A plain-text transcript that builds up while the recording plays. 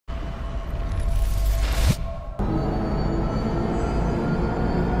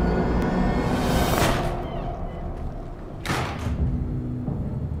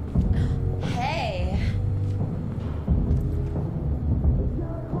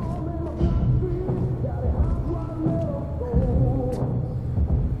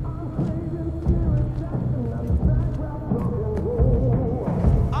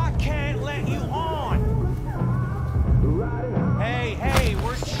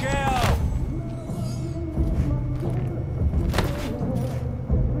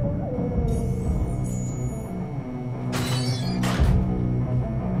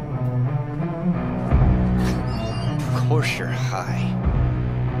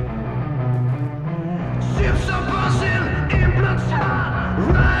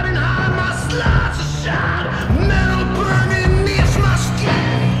Riding high, my slides are shine. Metal burning needs my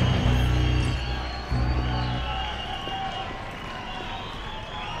skin.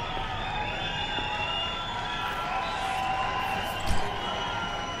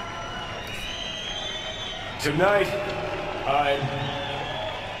 Tonight,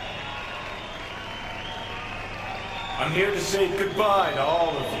 I'm here to say goodbye to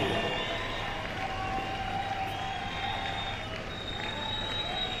all of you.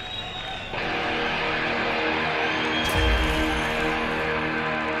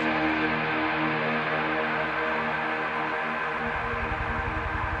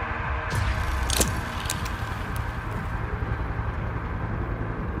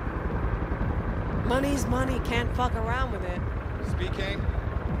 Money's money, can't fuck around with it. Speaking.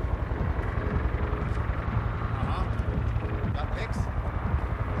 Got pics?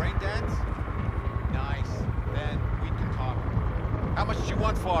 Brain dance? Nice. Then we can talk. How much do you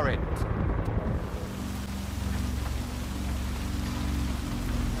want for it?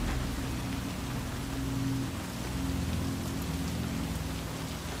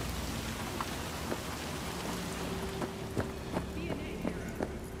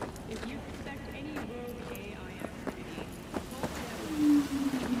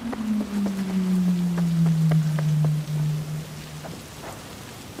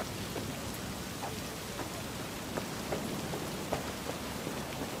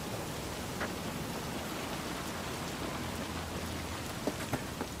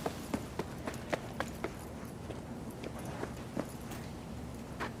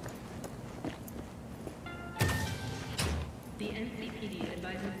 The NCPD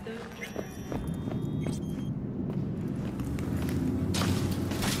advises those travelers.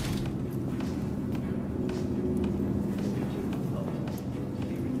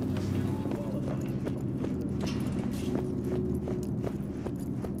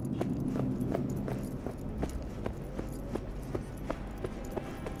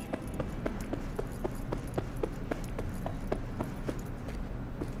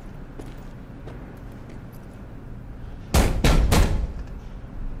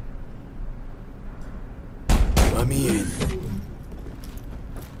 Let me in.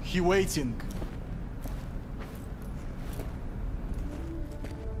 He waiting.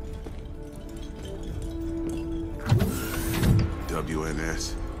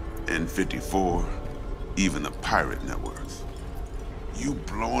 WNS, N54, even the pirate networks. You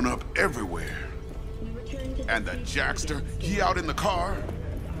blowing up everywhere. And the Jackster, he out in the car?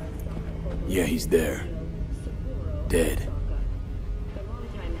 Yeah, he's there. Dead.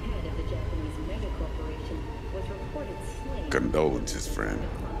 Condolences, friend.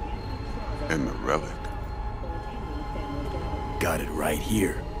 And the relic. Got it right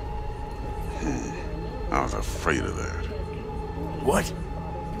here. I was afraid of that. What?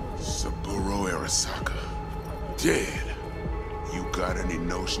 Saburo Arasaka. Dead. You got any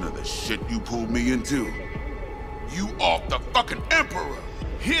notion of the shit you pulled me into? You off the fucking Emperor!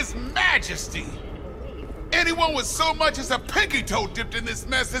 His Majesty! Anyone with so much as a pinky toe dipped in this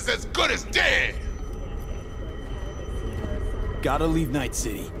mess is as good as dead! Gotta leave Night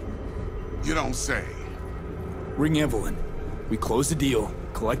City. You don't say. Ring Evelyn. We close the deal,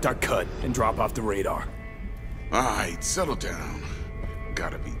 collect our cut, and drop off the radar. Alright, settle down.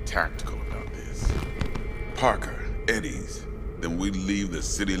 Gotta be tactical about this. Parker, Eddie's, then we leave the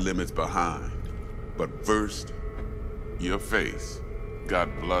city limits behind. But first, your face got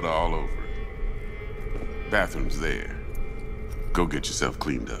blood all over it. Bathroom's there. Go get yourself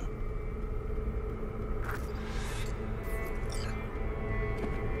cleaned up.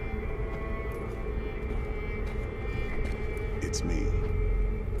 It's me.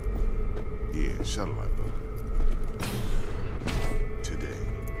 Yeah, shuttle light bulb. Today.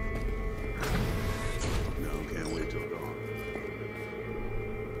 No, can't wait till dawn.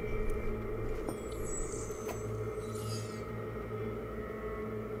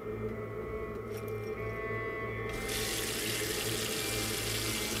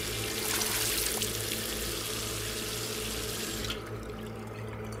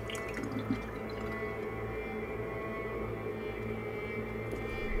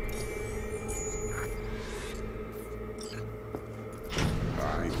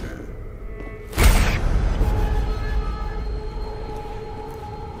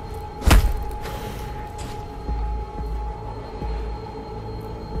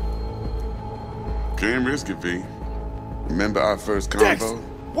 Can't risk it, V. Remember our first convo? Dex!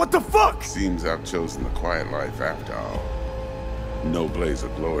 What the fuck? Seems I've chosen the quiet life after all. No blaze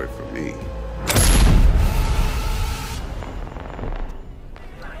of glory for me.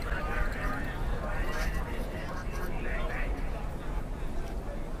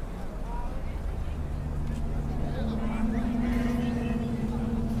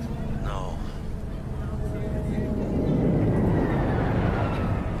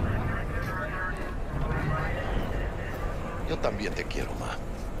 Yo también te quiero, ma.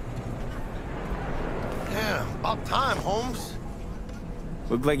 Yeah, about time, Holmes.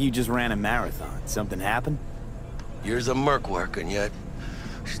 Looked like you just ran a marathon. Something happened? Years of merc work, and yet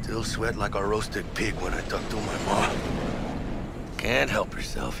still sweat like a roasted pig when I talk to my mom. Can't help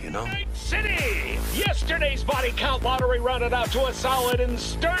herself, you know? City! Yesterday's body count lottery rounded out to a solid and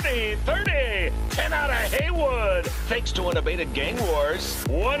sturdy 30. 10 out of Haywood, thanks to unabated gang wars.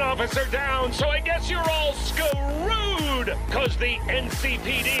 One officer down, so I guess you're all screwed, cause the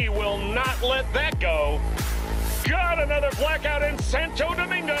NCPD will not let that go. Got another blackout in Santo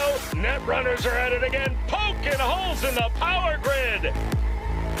Domingo. Net runners are at it again, poking holes in the power grid.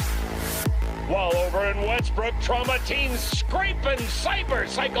 While over in Westbrook, trauma teens scraping cyber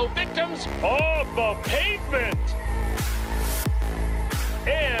psycho victims off the pavement.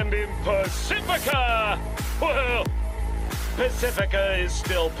 And in Pacifica, well, Pacifica is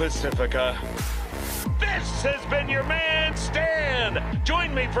still Pacifica. This has been your man, Stan.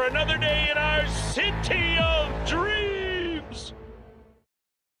 Join me for another day